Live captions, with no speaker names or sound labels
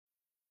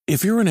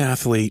If you're an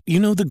athlete, you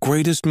know the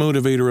greatest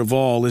motivator of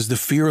all is the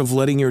fear of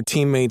letting your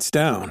teammates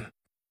down.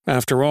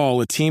 After all,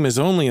 a team is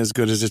only as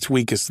good as its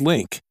weakest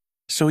link.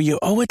 So you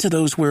owe it to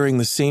those wearing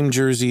the same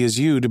jersey as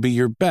you to be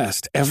your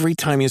best every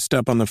time you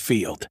step on the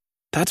field.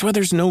 That's why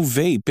there's no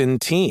vape in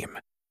team.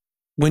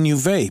 When you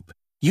vape,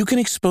 you can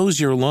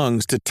expose your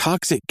lungs to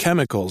toxic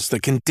chemicals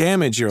that can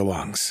damage your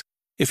lungs.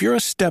 If you're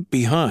a step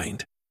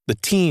behind, the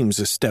team's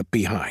a step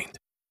behind.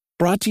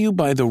 Brought to you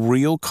by The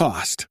Real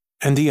Cost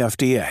and the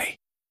FDA.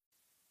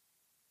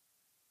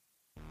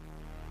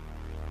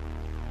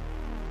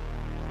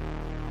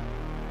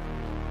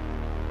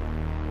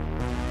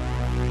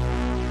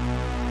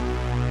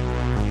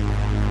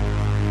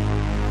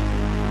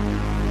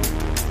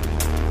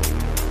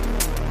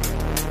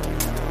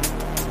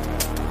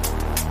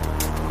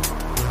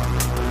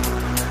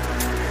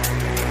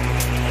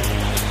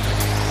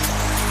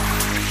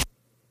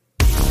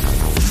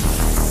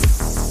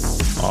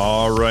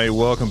 All right,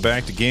 welcome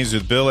back to Games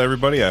with Bill,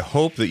 everybody. I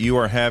hope that you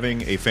are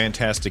having a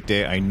fantastic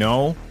day. I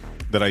know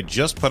that I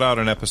just put out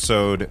an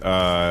episode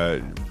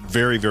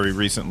very, very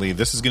recently.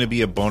 This is going to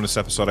be a bonus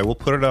episode. I will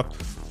put it up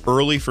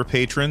early for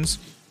patrons,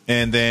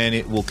 and then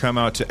it will come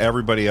out to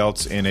everybody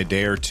else in a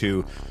day or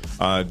two,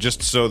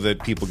 just so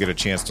that people get a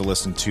chance to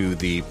listen to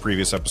the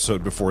previous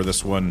episode before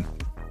this one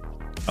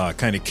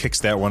kind of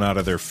kicks that one out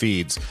of their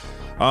feeds.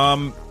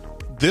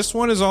 This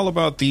one is all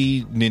about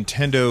the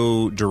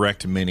Nintendo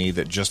Direct Mini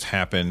that just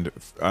happened,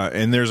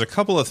 and there's a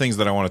couple of things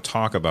that I want to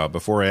talk about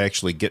before I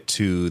actually get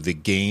to the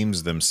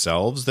games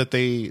themselves that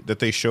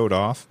they showed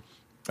off.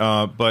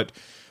 But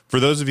for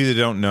those of you that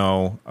don't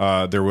know,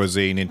 there was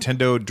a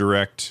Nintendo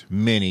Direct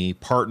Mini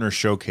partner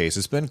showcase.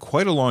 It's been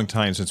quite a long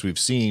time since we've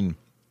seen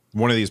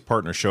one of these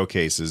partner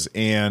showcases,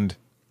 and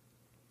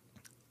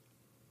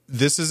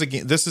this is a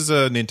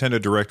Nintendo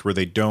Direct where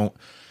they don't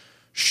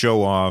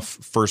show off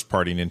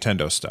first-party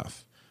Nintendo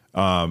stuff. It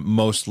is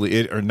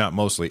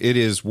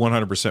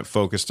 100%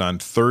 focused on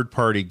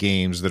third-party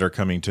games that are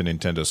coming to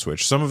Nintendo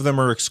Switch. Some of them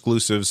are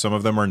exclusive, some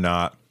of them are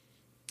not,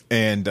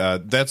 and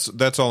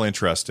that's all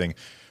interesting.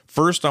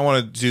 First, I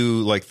want to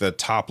do like the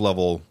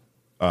top-level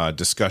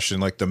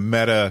discussion, like the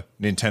meta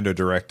Nintendo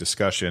Direct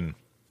discussion.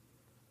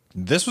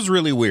 This was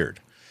really weird.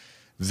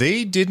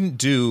 They didn't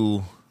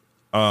do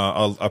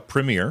a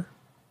premiere,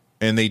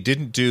 and they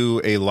didn't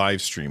do a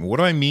live stream. What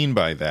do I mean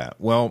by that?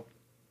 Well,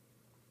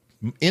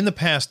 in the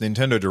past,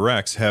 Nintendo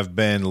Directs have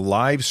been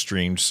live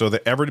streamed so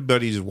that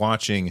everybody's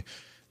watching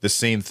the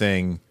same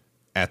thing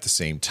at the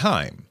same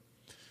time.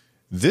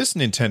 This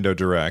Nintendo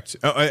Direct,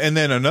 and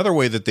then another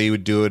way that they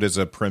would do it is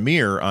a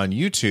premiere on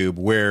YouTube,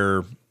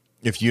 where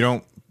if you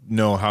don't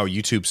know how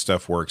YouTube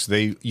stuff works,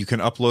 you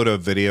can upload a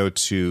video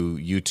to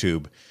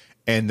YouTube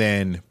and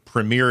then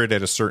premiere it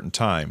at a certain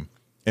time.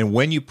 And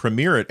when you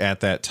premiere it at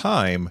that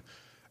time,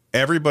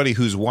 everybody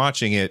who's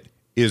watching it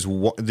is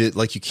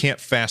like, you can't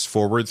fast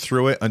forward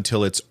through it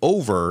until it's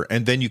over,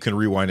 and then you can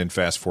rewind and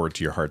fast forward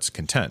to your heart's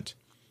content.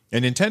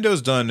 And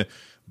Nintendo's done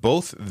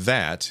both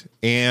that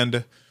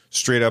and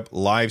straight up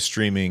live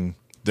streaming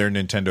their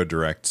Nintendo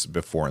Directs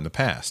before in the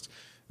past.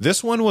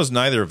 This one was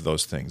neither of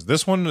those things.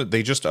 This one,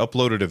 they just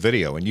uploaded a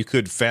video, and you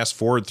could fast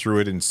forward through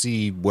it and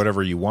see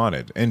whatever you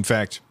wanted. In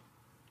fact,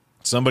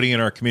 somebody in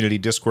our community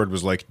Discord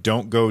was like,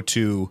 don't go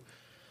to,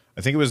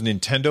 I think it was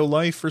Nintendo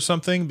Life or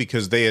something,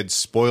 because they had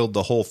spoiled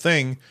the whole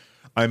thing.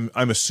 I'm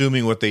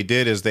assuming what they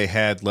did is they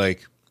had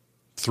like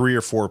 3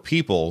 or 4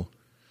 people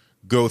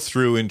go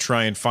through and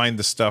try and find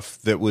the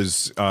stuff that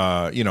was,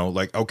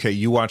 like, okay,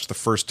 you watch the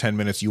first 10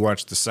 minutes, you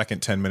watch the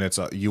second 10 minutes,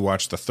 you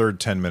watch the third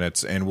 10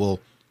 minutes, and we'll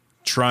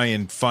try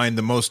and find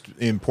the most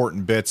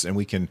important bits, and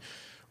we can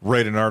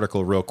write an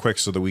article real quick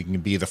so that we can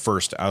be the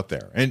first out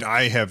there. And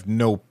I have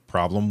no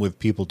problem with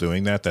people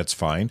doing that. That's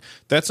fine.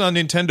 That's on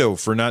Nintendo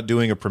for not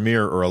doing a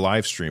premiere or a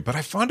live stream. But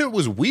I found it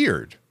was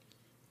weird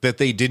that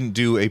they didn't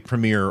do a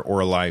premiere or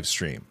a live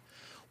stream.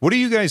 What do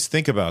you guys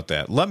think about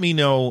that? Let me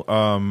know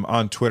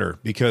on Twitter,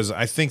 because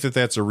I think that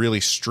that's a really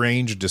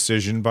strange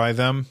decision by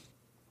them.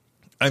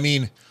 I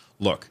mean,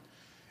 look,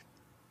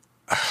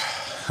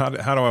 how do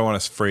I want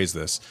to phrase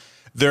this?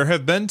 There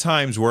have been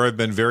times where I've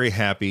been very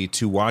happy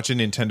to watch a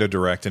Nintendo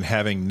Direct and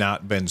having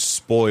not been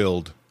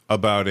spoiled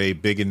about a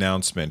big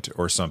announcement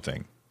or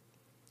something.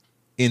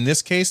 In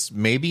this case,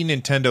 maybe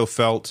Nintendo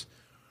felt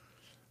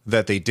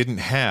that they didn't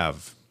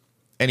have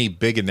any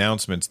big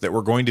announcements that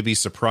were going to be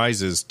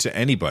surprises to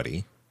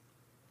anybody.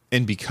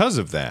 And because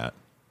of that,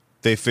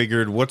 they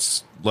figured,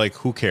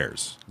 who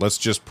cares? Let's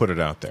just put it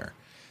out there.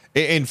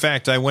 In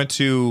fact, I went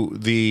to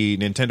the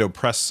Nintendo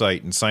press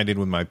site and signed in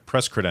with my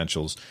press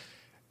credentials,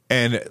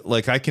 and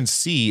like, I can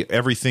see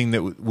everything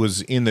that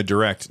was in the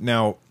Direct.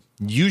 Now,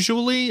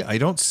 usually I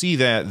don't see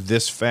that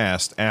this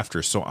fast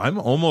after, so I'm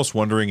almost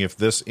wondering if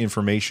this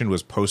information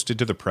was posted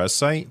to the press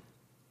site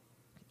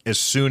as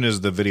soon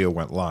as the video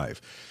went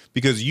live.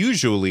 Because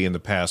usually in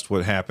the past,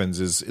 what happens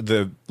is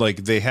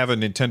they have a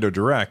Nintendo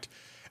Direct,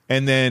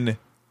 and then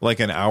like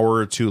an hour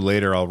or two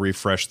later, I'll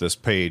refresh this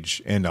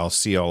page and I'll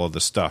see all of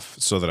the stuff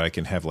so that I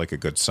can have like a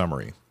good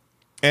summary.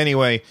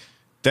 Anyway,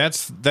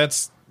 that's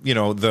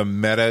the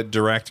meta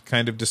direct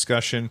kind of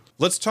discussion.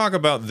 Let's talk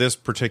about this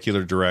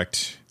particular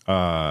direct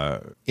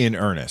in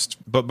earnest.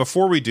 But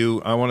before we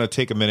do, I want to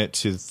take a minute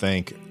to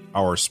thank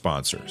our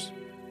sponsors.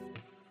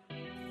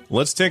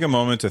 Let's take a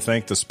moment to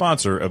thank the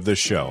sponsor of this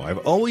show.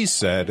 I've always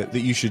said that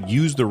you should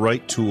use the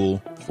right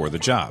tool for the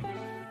job.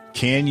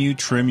 Can you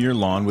trim your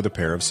lawn with a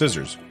pair of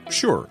scissors?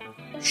 Sure.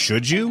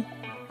 Should you?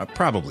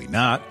 Probably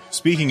not.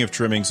 Speaking of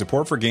trimming,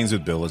 support for Games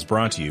with Bill is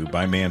brought to you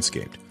by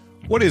Manscaped.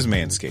 What is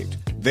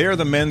Manscaped? They are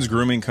the men's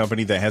grooming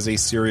company that has a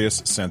serious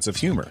sense of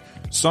humor.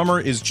 Summer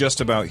is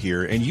just about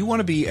here, and you want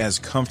to be as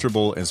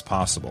comfortable as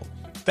possible.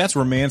 That's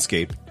where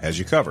Manscaped has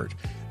you covered.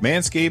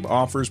 Manscaped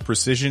offers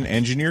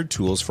precision-engineered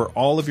tools for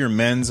all of your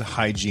men's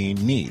hygiene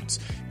needs.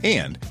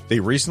 And they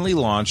recently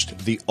launched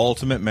the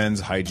Ultimate Men's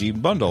Hygiene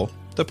Bundle,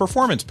 the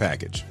Performance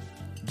Package.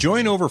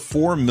 Join over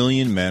 4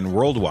 million men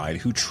worldwide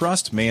who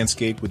trust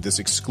Manscaped with this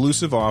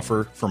exclusive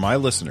offer for my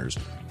listeners,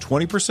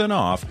 20%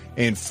 off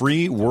and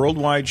free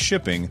worldwide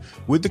shipping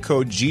with the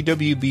code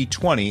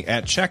GWB20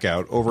 at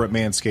checkout over at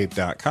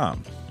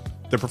manscaped.com.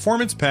 The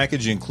Performance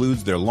Package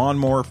includes their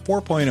Lawnmower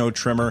 4.0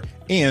 trimmer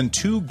and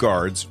 2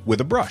 guards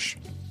with a brush,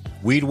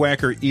 Weed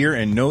Whacker ear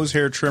and nose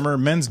hair trimmer,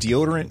 men's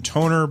deodorant,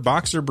 toner,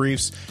 boxer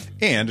briefs,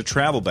 and a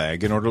travel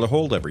bag in order to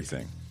hold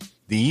everything.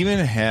 They even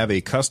have a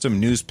custom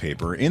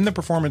newspaper in the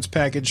Performance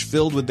Package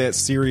filled with that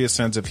serious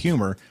sense of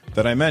humor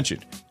that I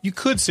mentioned. You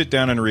could sit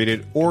down and read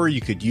it, or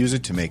you could use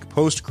it to make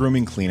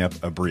post-grooming cleanup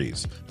a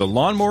breeze. The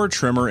Lawnmower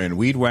Trimmer and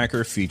Weed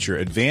Whacker feature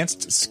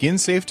advanced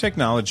skin-safe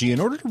technology in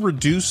order to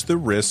reduce the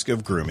risk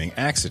of grooming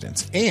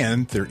accidents.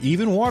 And they're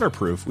even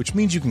waterproof, which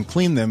means you can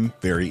clean them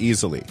very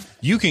easily.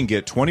 You can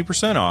get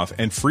 20% off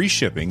and free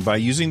shipping by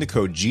using the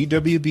code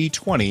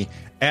GWB20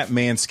 at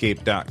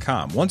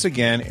manscaped.com. Once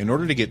again, in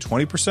order to get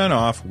 20%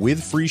 off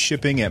with free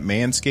shipping at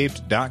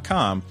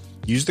manscaped.com,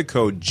 use the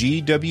code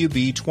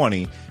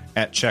GWB20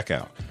 at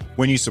checkout.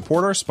 When you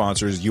support our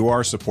sponsors, you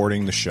are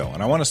supporting the show.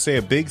 And I want to say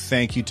a big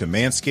thank you to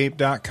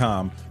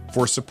manscaped.com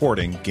for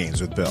supporting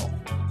Games with Bill.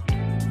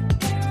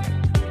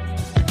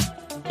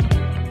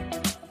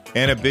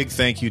 And a big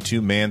thank you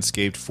to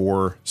Manscaped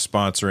for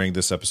sponsoring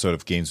this episode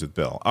of Games with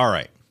Bill. All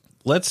right.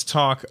 Let's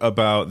talk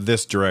about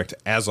this direct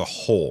as a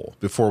whole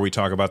before we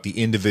talk about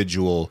the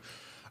individual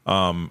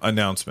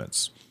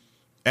announcements.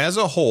 As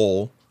a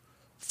whole,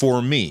 for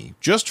me,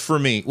 just for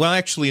me, well,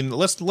 actually,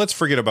 let's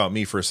forget about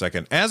me for a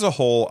second. As a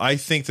whole, I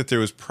think that there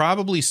was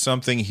probably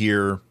something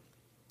here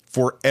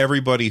for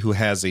everybody who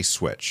has a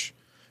Switch.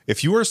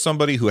 If you are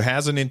somebody who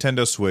has a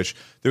Nintendo Switch,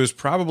 there was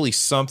probably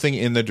something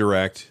in the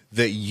direct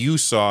that you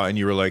saw and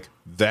you were like,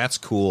 that's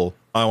cool,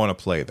 I want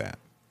to play that.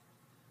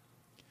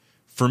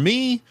 For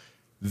me,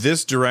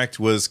 this direct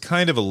was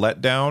kind of a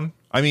letdown.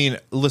 I mean,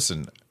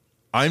 listen,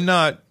 I'm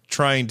not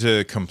trying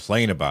to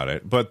complain about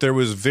it, but there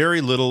was very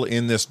little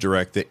in this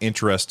direct that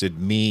interested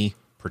me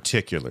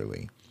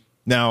particularly.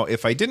 Now,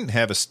 if I didn't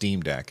have a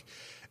Steam Deck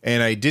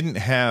and I didn't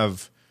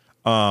have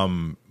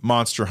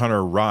Monster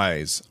Hunter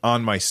Rise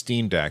on my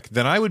Steam Deck,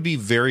 then I would be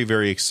very,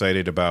 very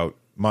excited about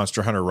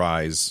Monster Hunter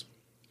Rise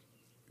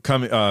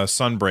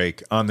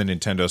Sunbreak on the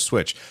Nintendo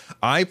Switch.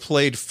 I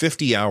played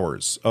 50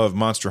 hours of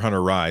Monster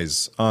Hunter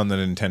Rise on the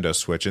Nintendo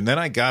Switch, and then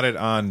I got it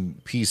on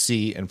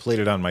PC and played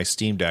it on my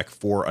Steam Deck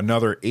for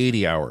another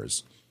 80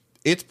 hours.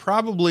 It's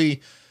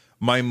probably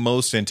my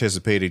most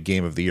anticipated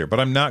game of the year, but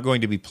I'm not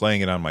going to be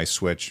playing it on my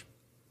Switch.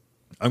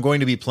 I'm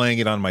going to be playing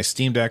it on my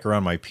Steam Deck or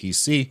on my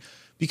PC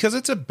because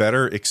it's a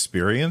better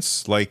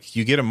experience. Like,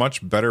 you get a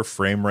much better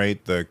frame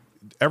rate.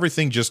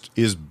 Everything just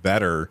is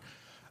better.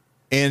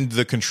 And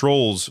the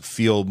controls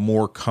feel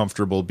more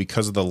comfortable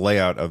because of the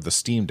layout of the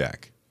Steam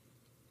Deck.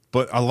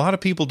 But a lot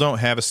of people don't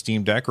have a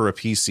Steam Deck or a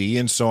PC,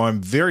 and so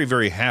I'm very,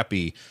 very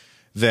happy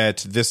that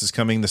this is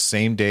coming the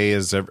same day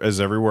as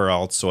everywhere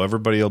else, so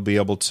everybody will be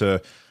able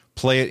to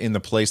play it in the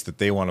place that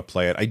they want to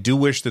play it. I do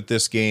wish that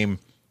this game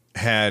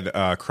had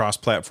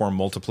cross-platform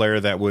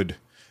multiplayer.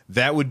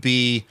 That would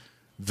be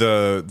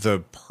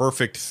the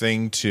perfect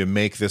thing to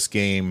make this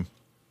game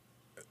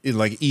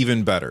like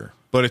even better.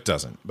 But it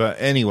doesn't. But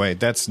anyway,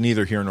 that's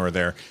neither here nor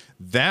there.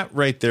 That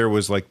right there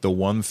was like the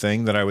one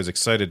thing that I was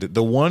excited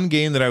the one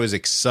game that I was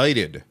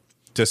excited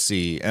to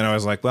see. And I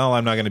was like, well,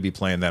 I'm not going to be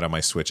playing that on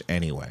my Switch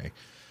anyway.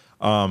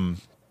 Well,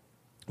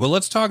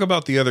 let's talk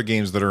about the other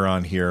games that are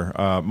on here.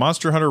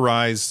 Monster Hunter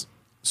Rise,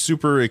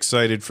 super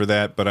excited for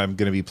that, but I'm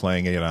going to be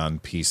playing it on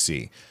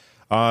PC.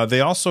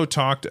 They also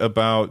talked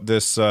about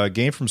this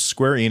game from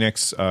Square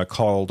Enix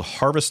called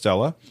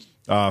Harvestella.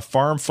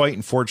 Farm, fight,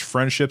 and forge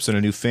friendships in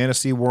a new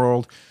fantasy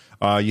world.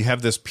 You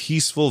have this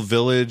peaceful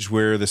village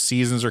where the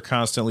seasons are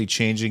constantly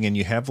changing, and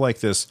you have like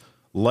this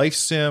life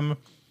sim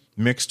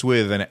mixed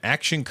with an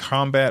action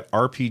combat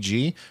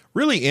RPG.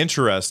 Really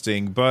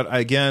interesting, but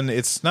again,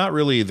 it's not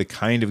really the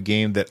kind of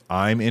game that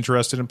I'm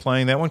interested in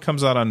playing. That one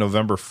comes out on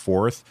November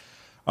 4th.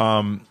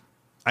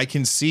 I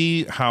can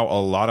see how a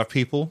lot of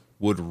people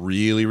would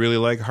really, really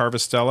like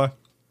Harvestella.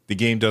 The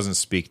game doesn't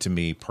speak to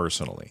me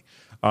personally.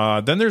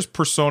 Then there's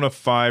Persona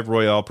 5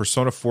 Royale,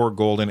 Persona 4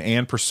 Golden,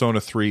 and Persona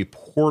 3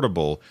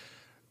 Portable.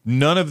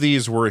 None of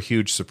these were a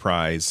huge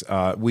surprise.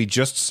 We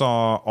just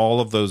saw all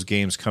of those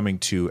games coming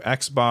to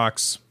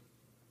Xbox.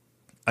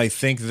 I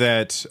think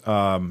that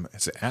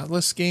it's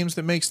Atlas Games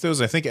that makes those.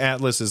 I think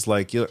Atlas is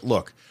like,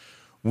 look,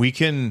 we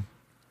can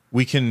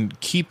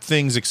keep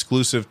things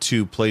exclusive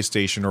to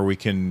PlayStation, or we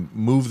can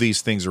move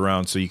these things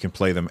around so you can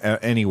play them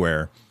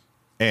anywhere,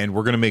 and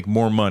we're going to make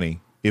more money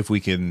if we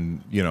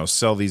can,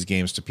 sell these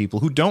games to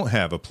people who don't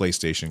have a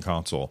PlayStation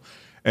console.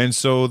 And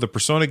so the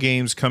Persona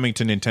games coming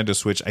to Nintendo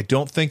Switch, I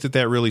don't think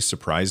that really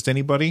surprised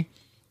anybody.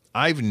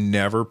 I've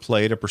never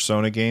played a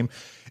Persona game.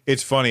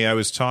 It's funny. I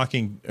was I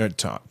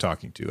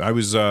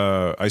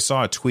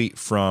saw a tweet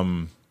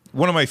from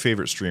one of my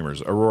favorite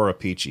streamers, Aurora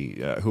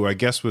Peachy, who I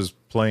guess was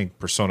playing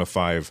Persona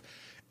 5.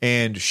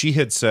 And she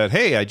had said,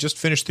 hey, I just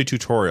finished the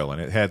tutorial,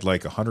 and it had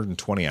like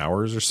 120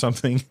 hours or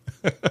something.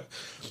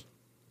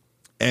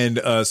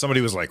 And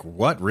somebody was like,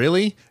 what,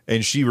 really?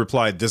 And she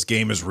replied, this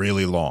game is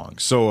really long.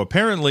 So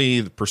apparently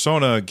the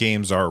Persona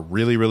games are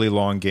really, really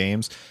long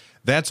games.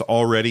 That's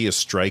already a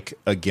strike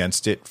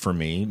against it for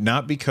me.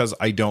 Not because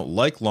I don't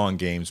like long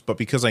games, but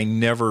because I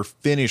never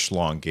finish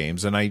long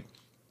games. And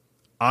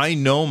I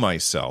know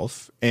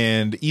myself.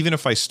 And even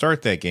if I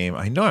start that game,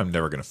 I know I'm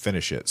never going to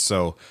finish it.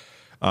 So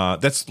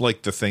that's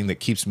like the thing that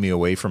keeps me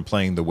away from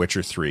playing The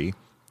Witcher 3,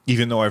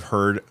 even though I've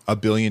heard a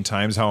billion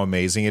times how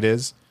amazing it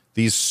is.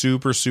 These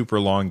super,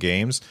 super long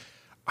games,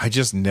 I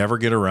just never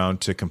get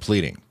around to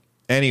completing.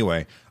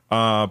 Anyway,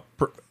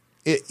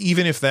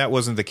 even if that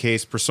wasn't the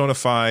case, Persona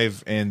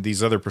 5 and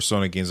these other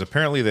Persona games,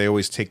 apparently they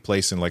always take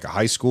place in like a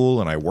high school,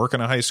 and I work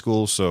in a high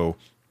school, so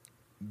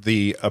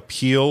the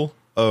appeal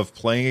of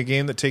playing a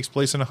game that takes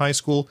place in a high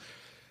school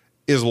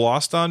is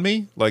lost on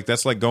me. Like,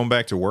 that's like going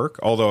back to work,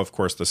 although, of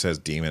course, this has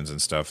demons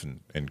and stuff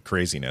and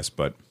craziness.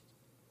 But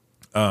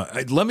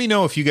let me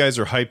know if you guys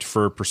are hyped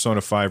for Persona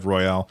 5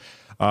 Royale.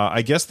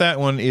 I guess that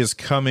one is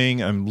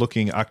coming. I'm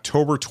looking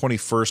October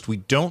 21st. We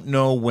don't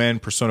know when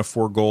Persona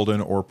 4 Golden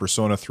or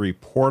Persona 3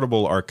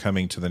 Portable are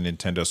coming to the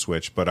Nintendo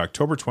Switch, but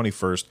October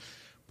 21st,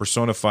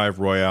 Persona 5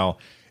 Royale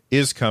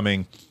is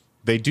coming.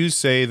 They do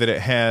say that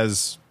it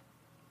has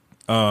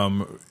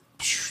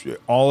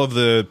all of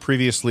the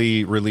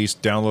previously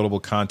released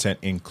downloadable content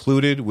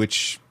included,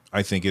 which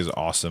I think is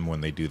awesome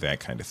when they do that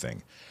kind of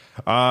thing.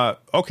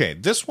 Okay,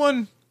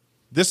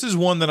 This is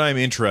one that I'm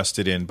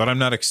interested in, but I'm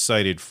not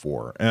excited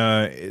for.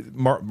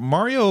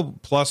 Mario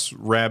plus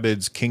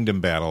Rabbids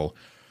Kingdom Battle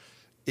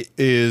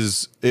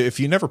is, if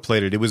you never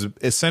played it, it was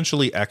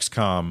essentially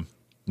XCOM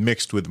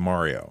mixed with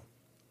Mario.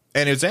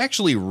 And it's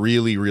actually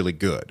really, really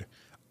good.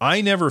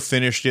 I never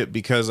finished it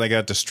because I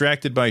got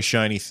distracted by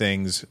shiny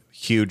things,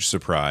 huge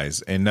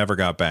surprise, and never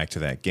got back to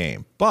that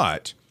game.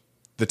 But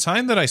the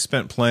time that I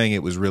spent playing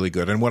it was really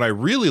good. And what I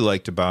really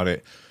liked about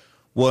it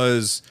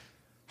was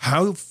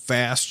how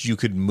fast you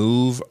could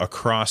move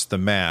across the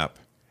map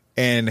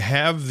and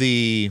have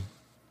the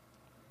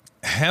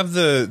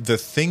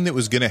thing that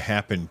was going to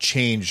happen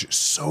change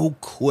so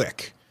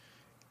quick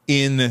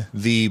in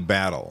the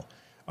battle.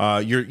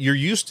 You're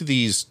used to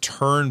these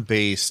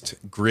turn-based,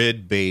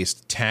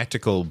 grid-based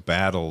tactical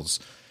battles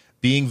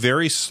being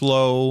very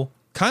slow,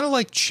 kind of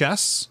like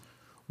chess,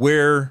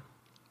 where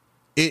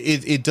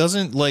it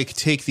doesn't like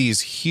take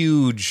these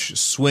huge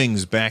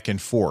swings back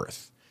and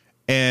forth.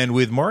 And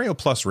with Mario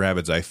plus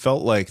Rabbids, I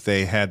felt like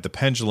they had the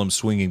pendulum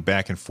swinging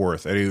back and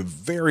forth at a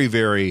very,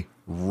 very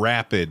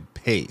rapid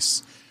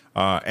pace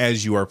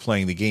as you are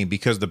playing the game,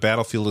 because the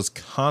battlefield is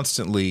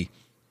constantly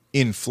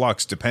in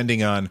flux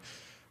depending on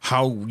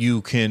how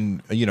you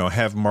can,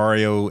 have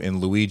Mario and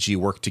Luigi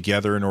work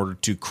together in order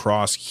to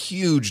cross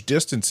huge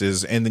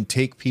distances and then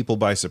take people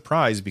by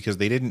surprise, because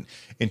they didn't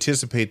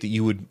anticipate that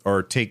you would,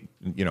 or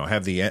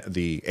have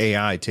the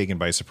AI taken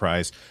by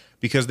surprise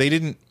because they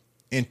didn't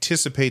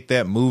anticipate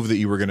that move that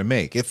you were going to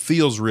make. It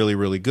feels really,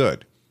 really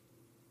good.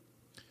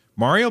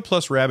 Mario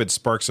plus Rabbids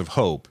Sparks of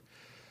Hope,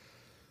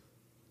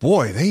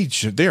 boy,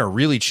 they are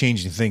really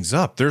changing things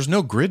up. There's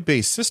no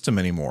grid-based system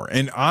anymore.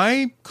 And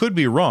I could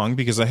be wrong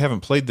because I haven't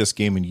played this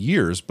game in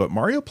years, but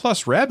Mario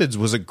plus Rabbids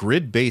was a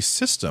grid-based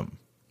system.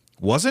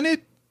 Wasn't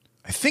it?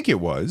 I think it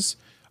was.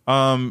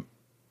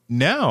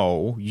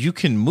 Now you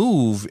can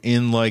move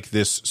in like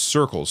this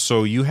circle.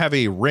 So you have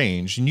a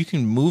range and you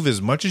can move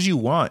as much as you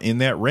want in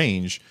that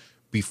range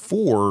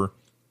before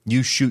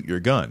you shoot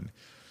your gun.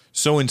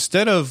 So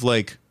instead of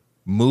like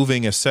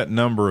moving a set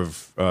number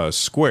of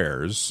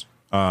squares,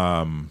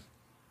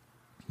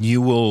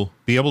 you will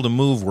be able to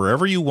move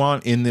wherever you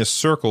want in this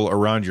circle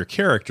around your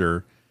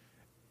character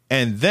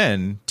and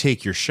then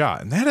take your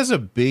shot. And that is a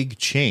big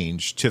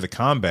change to the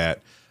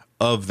combat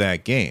of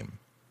that game.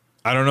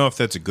 I don't know if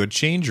that's a good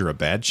change or a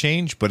bad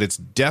change, but it's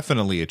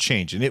definitely a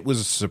change, and it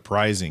was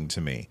surprising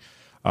to me.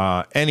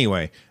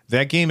 Anyway,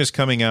 that game is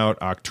coming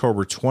out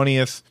October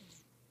 20th.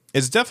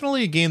 It's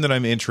definitely a game that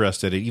I'm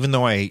interested in, even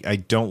though I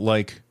don't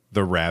like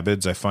the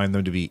Rabbids. I find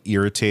them to be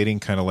irritating,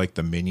 kind of like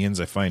the Minions.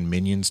 I find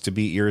Minions to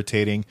be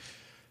irritating.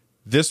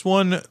 This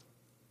one,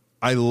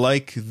 I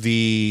like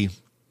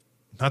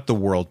not the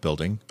world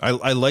building.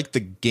 I like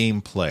the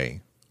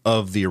gameplay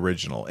of the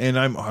original, and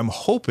I'm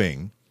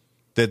hoping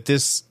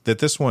that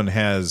this one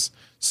has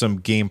some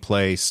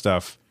gameplay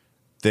stuff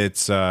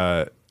that's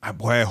boy,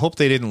 I hope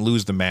they didn't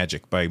lose the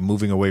magic by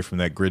moving away from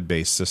that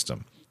grid-based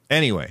system.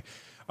 Anyway,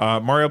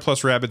 Mario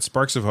plus Rabbids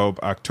Sparks of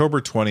Hope,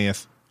 October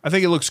 20th. I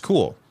think it looks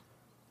cool.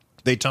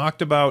 They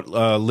talked about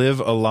Live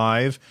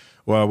Alive,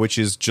 which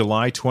is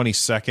July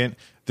 22nd.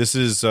 This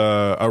is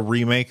a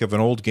remake of an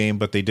old game,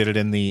 but they did it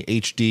in the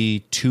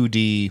HD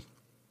 2D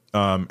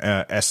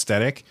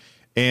aesthetic.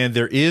 And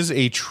there is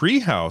a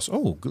treehouse.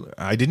 Oh,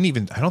 I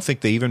don't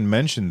think they even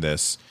mentioned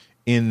this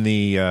in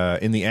the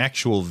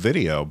actual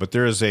video, but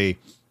there is a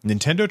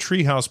Nintendo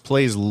Treehouse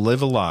Plays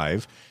Live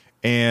Alive.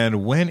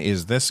 And when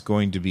is this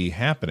going to be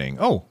happening?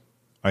 Oh,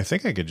 I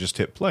think I could just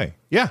hit play.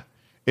 Yeah,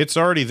 it's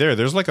already there.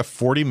 There's like a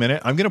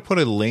 40-minute. I'm going to put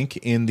a link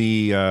in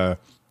the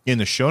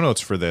show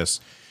notes for this,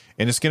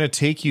 and it's going to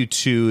take you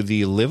to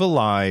the Live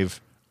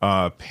Alive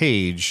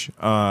page,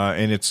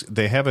 and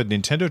they have a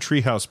Nintendo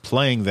Treehouse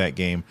playing that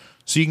game,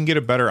 so you can get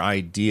a better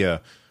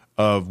idea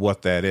of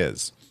what that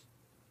is.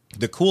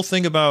 The cool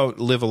thing about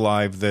Live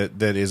Alive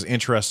that is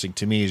interesting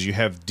to me is you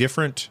have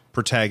different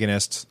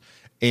protagonists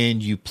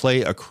and you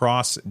play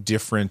across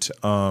different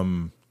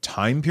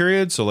time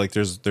periods. So like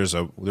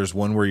there's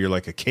one where you're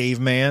like a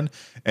caveman,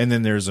 and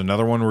then there's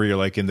another one where you're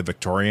like in the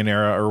Victorian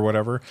era or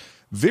whatever.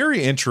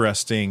 Very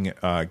interesting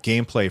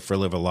gameplay for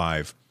Live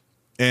Alive.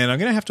 And I'm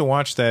gonna have to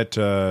watch that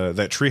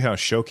Treehouse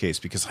showcase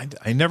because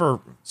I never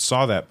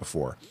saw that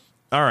before.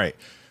 All right,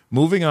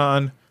 moving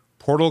on.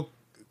 Portal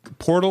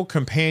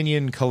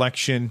Companion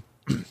Collection.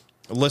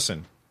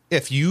 Listen,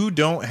 if you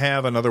don't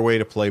have another way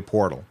to play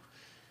Portal,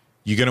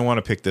 you're going to want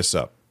to pick this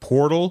up.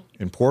 Portal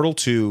and Portal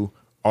 2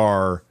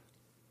 are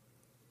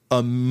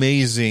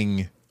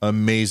amazing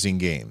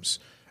games.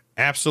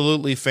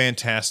 Absolutely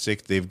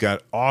fantastic. They've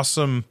got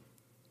awesome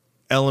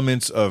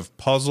elements of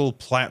puzzle,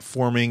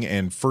 platforming,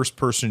 and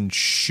first-person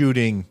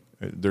shooting.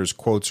 There's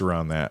quotes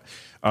around that.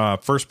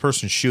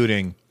 First-person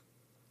shooting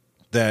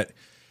that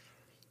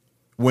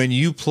when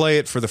you play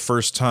it for the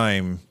first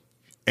time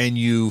and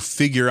you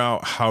figure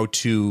out how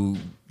to,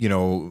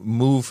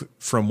 move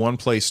from one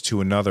place to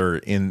another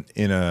in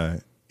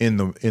the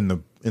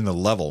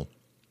level,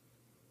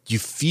 you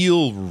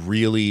feel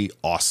really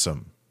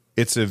awesome.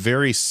 It's a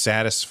very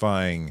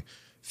satisfying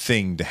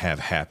thing to have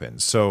happen.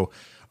 So,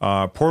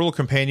 Portal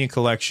Companion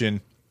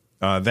Collection,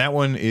 that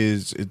one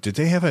is. Did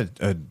they have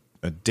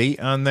a date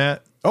on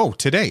that? Oh,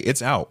 today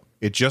it's out.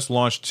 It just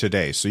launched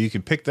today, so you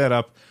can pick that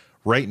up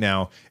right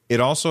now. It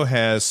also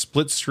has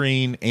split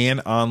screen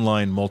and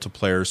online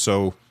multiplayer.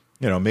 So,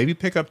 maybe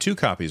pick up 2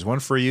 copies, one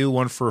for you,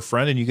 one for a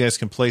friend, and you guys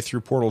can play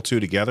through Portal 2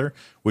 together,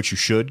 which you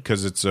should,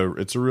 because it's a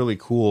really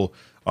cool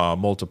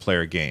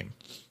multiplayer game.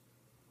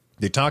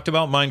 They talked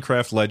about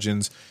Minecraft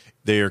Legends.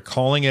 They are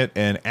calling it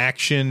an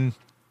action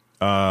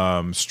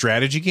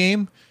strategy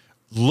game.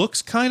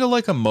 Looks kind of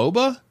like a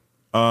MOBA,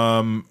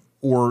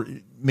 or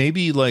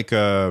maybe like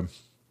a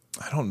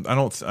I don't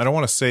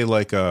want to say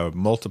like a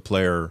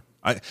multiplayer.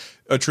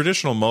 A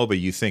traditional MOBA,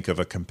 you think of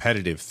a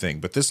competitive thing,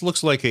 but this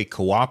looks like a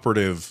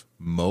cooperative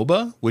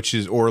MOBA,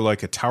 or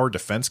like a tower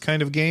defense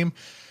kind of game.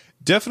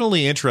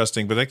 Definitely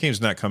interesting, but that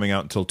game's not coming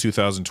out until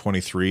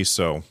 2023,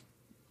 so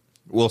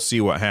we'll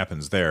see what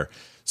happens there.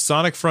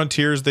 Sonic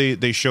Frontiers,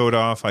 they showed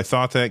off. I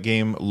thought that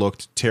game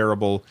looked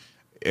terrible,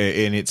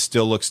 and it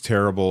still looks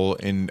terrible.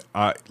 And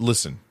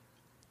listen,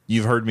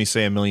 you've heard me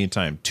say a million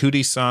times,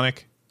 2D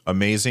Sonic,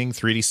 amazing.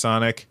 3D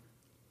Sonic,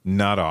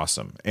 not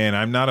awesome. And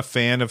I'm not a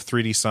fan of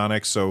 3D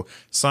Sonic, so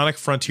Sonic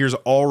Frontiers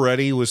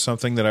already was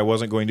something that I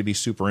wasn't going to be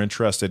super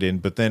interested in,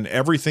 but then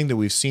everything that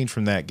we've seen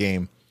from that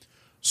game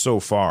so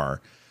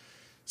far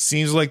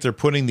seems like they're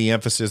putting the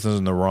emphasis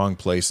in the wrong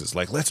places.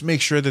 Like, let's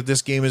make sure that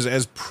this game is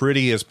as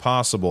pretty as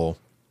possible,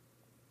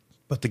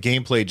 but the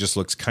gameplay just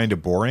looks kind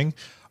of boring.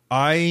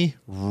 I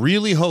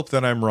really hope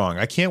that I'm wrong.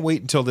 I can't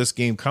wait until this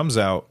game comes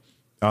out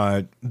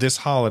this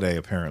holiday,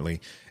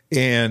 apparently.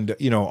 And,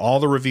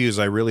 all the reviews,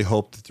 I really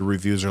hope that the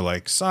reviews are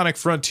like, Sonic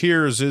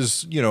Frontiers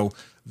is,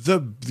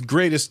 the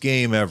greatest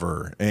game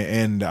ever.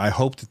 And I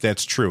hope that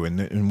that's true,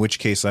 in which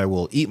case I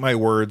will eat my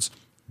words,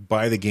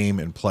 buy the game,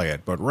 and play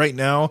it. But right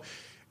now,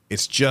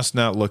 it's just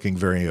not looking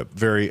very,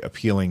 very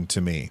appealing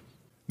to me.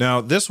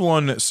 Now, this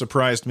one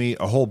surprised me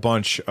a whole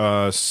bunch.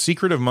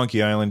 Secret of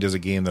Monkey Island is a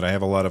game that I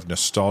have a lot of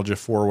nostalgia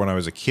for when I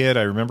was a kid.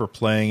 I remember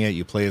playing it.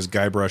 You play as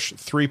Guybrush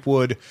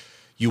Threepwood.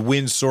 You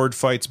win sword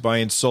fights by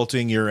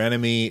insulting your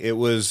enemy. It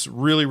was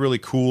really, really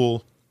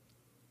cool.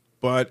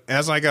 But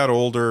as I got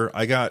older,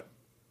 I got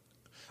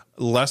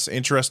less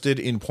interested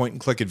in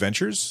point-and-click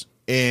adventures.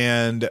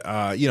 And,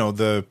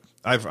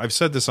 I've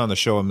said this on the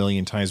show a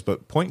million times,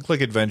 but point-and-click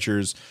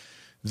adventures,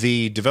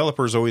 the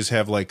developers always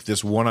have like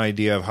this one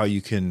idea of how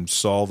you can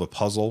solve a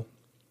puzzle.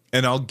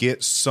 And I'll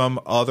get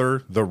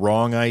the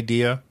wrong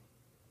idea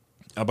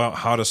about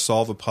how to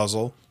solve a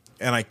puzzle.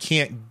 And I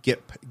can't get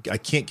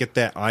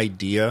that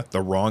idea,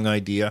 the wrong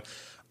idea,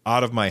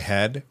 out of my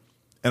head,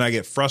 and I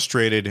get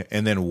frustrated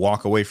and then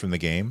walk away from the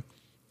game.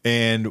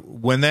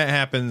 And when that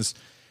happens,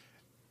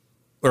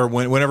 or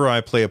whenever I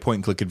play a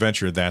point-and-click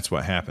adventure, that's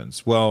what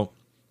happens. Well,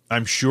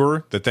 I'm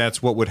sure that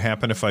that's what would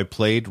happen if I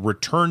played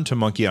Return to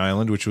Monkey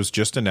Island, which was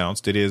just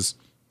announced. It is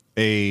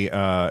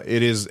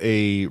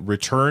a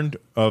return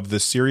of the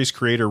series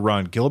creator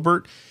Ron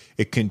Gilbert.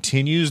 It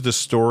continues the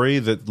story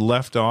that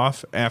left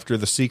off after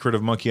The Secret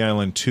of Monkey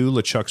Island 2,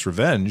 LeChuck's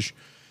Revenge.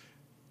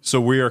 So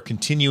we are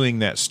continuing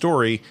that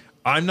story.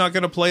 I'm not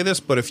going to play this,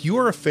 but if you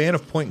are a fan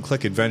of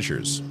point-and-click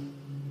adventures,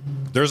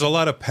 there's a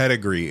lot of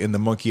pedigree in the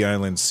Monkey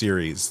Island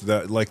series.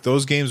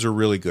 Those games are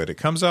really good. It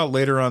comes out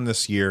later on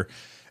this year,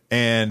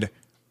 and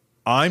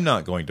I'm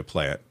not going to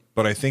play it,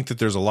 but I think that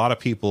there's a lot of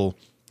people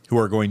who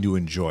are going to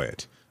enjoy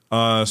it.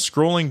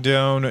 Scrolling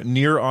down,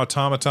 Nier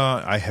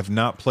Automata, I have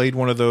not played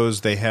one of those.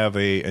 They have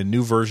a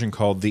new version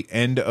called the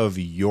End of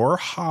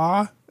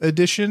Yorha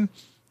edition.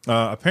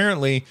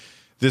 Apparently,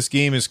 this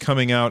game is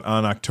coming out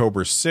on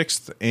October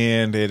 6th,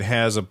 and it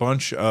has a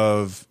bunch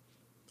of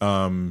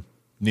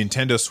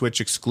Nintendo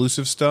Switch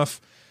exclusive stuff.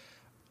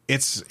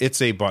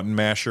 It's a button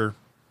masher.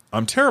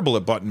 I'm terrible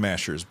at button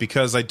mashers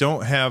because I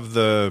don't have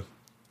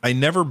I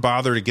never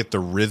bother to get the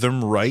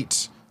rhythm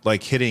right,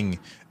 like hitting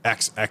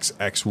X, X,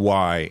 X,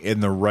 Y at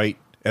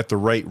the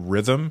right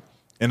rhythm.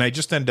 And I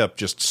just end up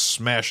just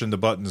smashing the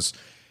buttons,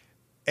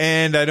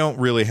 and I don't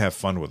really have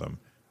fun with them.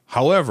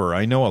 However,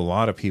 I know a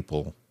lot of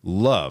people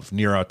love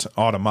Nier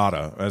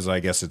Automata, as I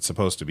guess it's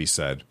supposed to be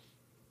said.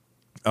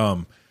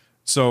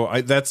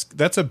 So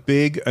that's a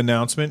big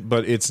announcement,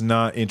 but it's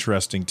not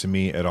interesting to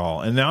me at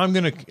all. And now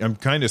I'm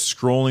kind of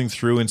scrolling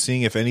through and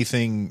seeing if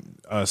anything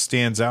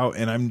stands out,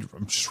 and I'm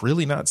just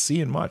really not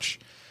seeing much.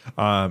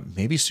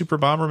 Maybe Super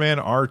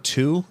Bomberman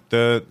R2.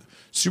 The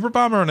Super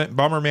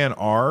Bomberman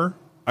R,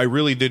 I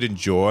really did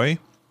enjoy.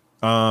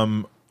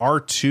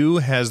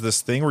 R2 has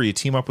this thing where you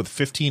team up with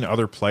 15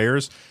 other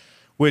players,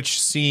 which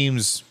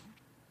seems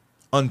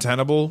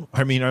untenable.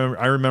 I mean,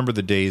 I remember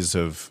the days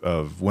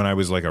of when I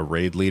was like a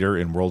raid leader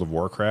in World of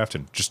Warcraft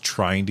and just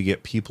trying to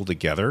get people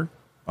together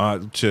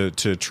to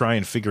try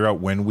and figure out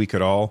when we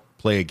could all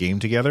play a game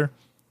together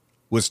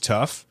was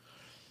tough.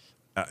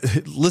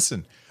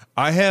 Listen,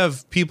 I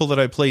have people that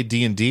I play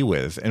D&D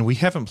with, and we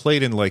haven't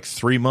played in like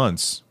 3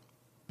 months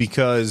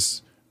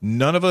because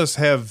none of us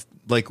have,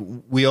 like,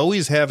 we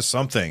always have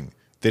something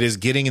that is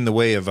getting in the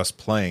way of us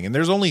playing. And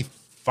there's only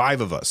 5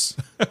 of us.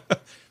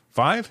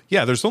 5?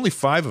 Yeah, there's only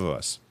 5 of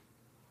us.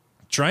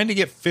 Trying to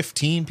get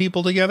 15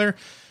 people together,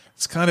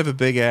 it's kind of a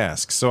big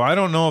ask. So I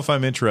don't know if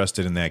I'm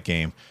interested in that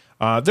game.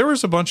 There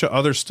was a bunch of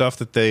other stuff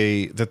that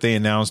they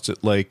announced,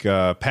 like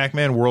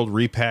Pac-Man World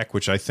Repack,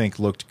 which I think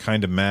looked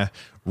kind of meh.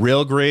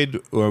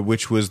 Railgrade,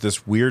 which was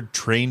this weird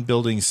train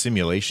building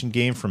simulation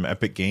game from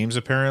Epic Games,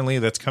 apparently.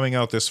 That's coming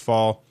out this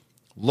fall.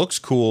 Looks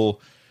cool.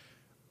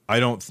 I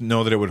don't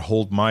know that it would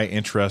hold my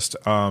interest.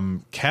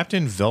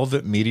 Captain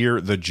Velvet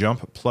Meteor, The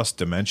Jump Plus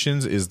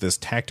Dimensions is this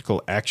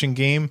tactical action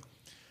game.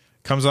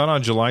 Comes out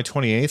on July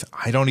 28th.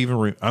 I don't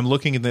even... I'm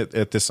looking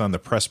at this on the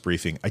press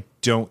briefing. I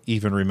don't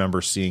even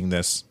remember seeing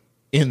this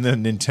in the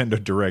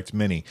Nintendo Direct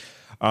Mini.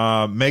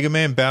 Mega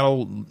Man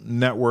Battle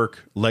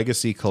Network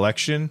Legacy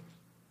Collection.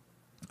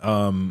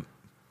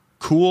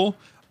 Cool.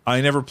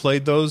 I never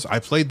played those. I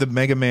played the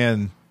Mega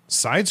Man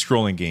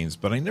side-scrolling games,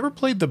 but I never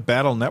played the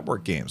Battle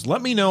Network games.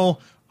 Let me know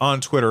on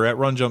Twitter at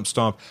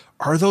RunJumpStomp.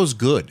 Are those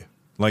good?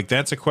 Like,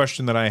 that's a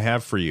question that I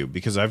have for you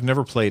because I've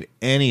never played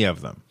any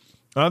of them.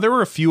 There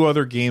were a few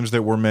other games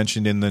that were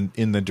mentioned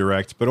in the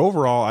Direct, but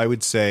overall, I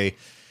would say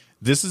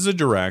this is a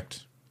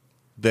Direct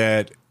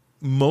that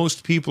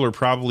most people are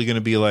probably going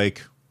to be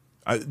like,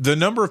 the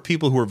number of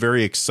people who are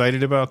very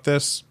excited about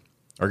this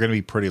are going to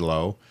be pretty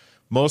low.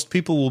 Most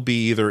people will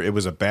be either it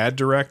was a bad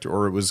Direct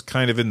or it was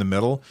kind of in the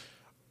middle.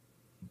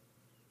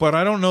 But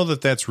I don't know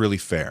that that's really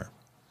fair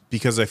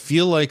because I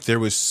feel like there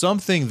was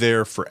something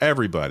there for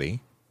everybody.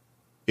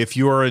 If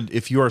you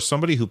are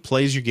somebody who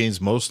plays your games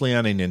mostly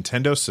on a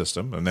Nintendo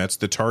system, and that's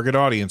the target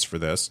audience for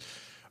this,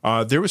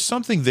 there was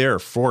something there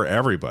for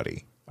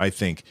everybody, I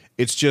think.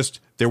 It's just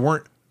there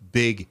weren't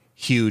big,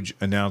 huge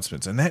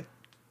announcements. And that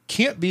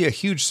can't be a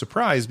huge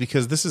surprise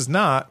because this is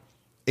not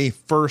a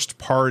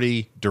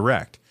first-party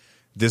Direct.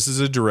 This is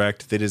a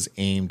Direct that is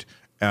aimed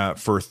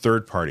for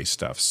third-party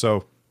stuff.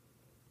 So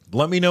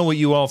let me know what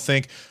you all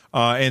think.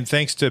 And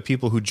thanks to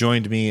people who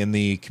joined me in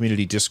the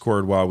community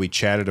Discord while we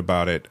chatted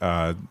about it.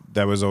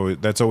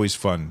 That's always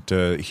fun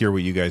to hear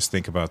what you guys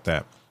think about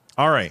that.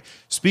 All right.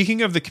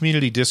 Speaking of the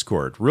community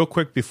Discord, real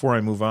quick before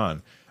I move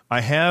on, I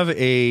have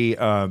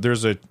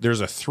there's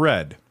a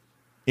thread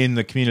in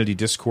the community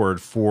Discord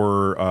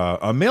for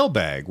a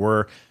mailbag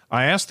where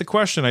I asked the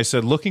question. I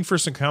said, looking for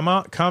some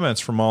comments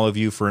from all of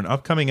you for an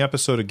upcoming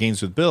episode of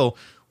Games with Bill.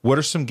 What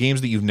are some games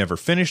that you've never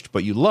finished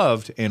but you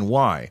loved and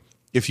why?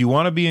 If you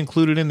want to be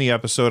included in the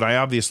episode, I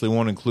obviously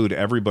won't include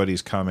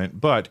everybody's comment,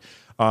 but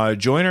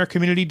join our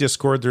community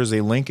Discord. There's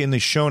a link in the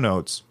show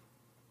notes.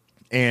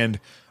 And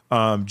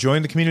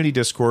join the community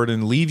Discord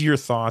and leave your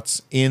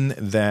thoughts in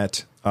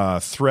that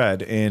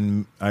thread,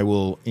 and I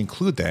will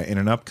include that in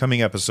an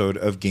upcoming episode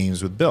of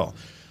Games with Bill.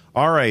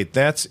 All right,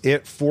 that's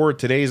it for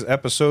today's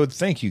episode.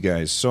 Thank you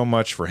guys so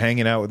much for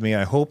hanging out with me.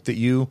 I hope that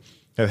you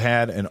have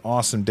had an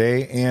awesome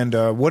day. And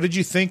what did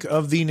you think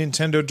of the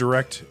Nintendo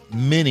Direct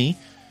Mini?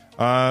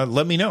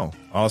 Let me know.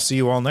 I'll see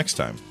you all next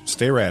time.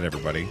 Stay rad,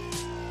 everybody.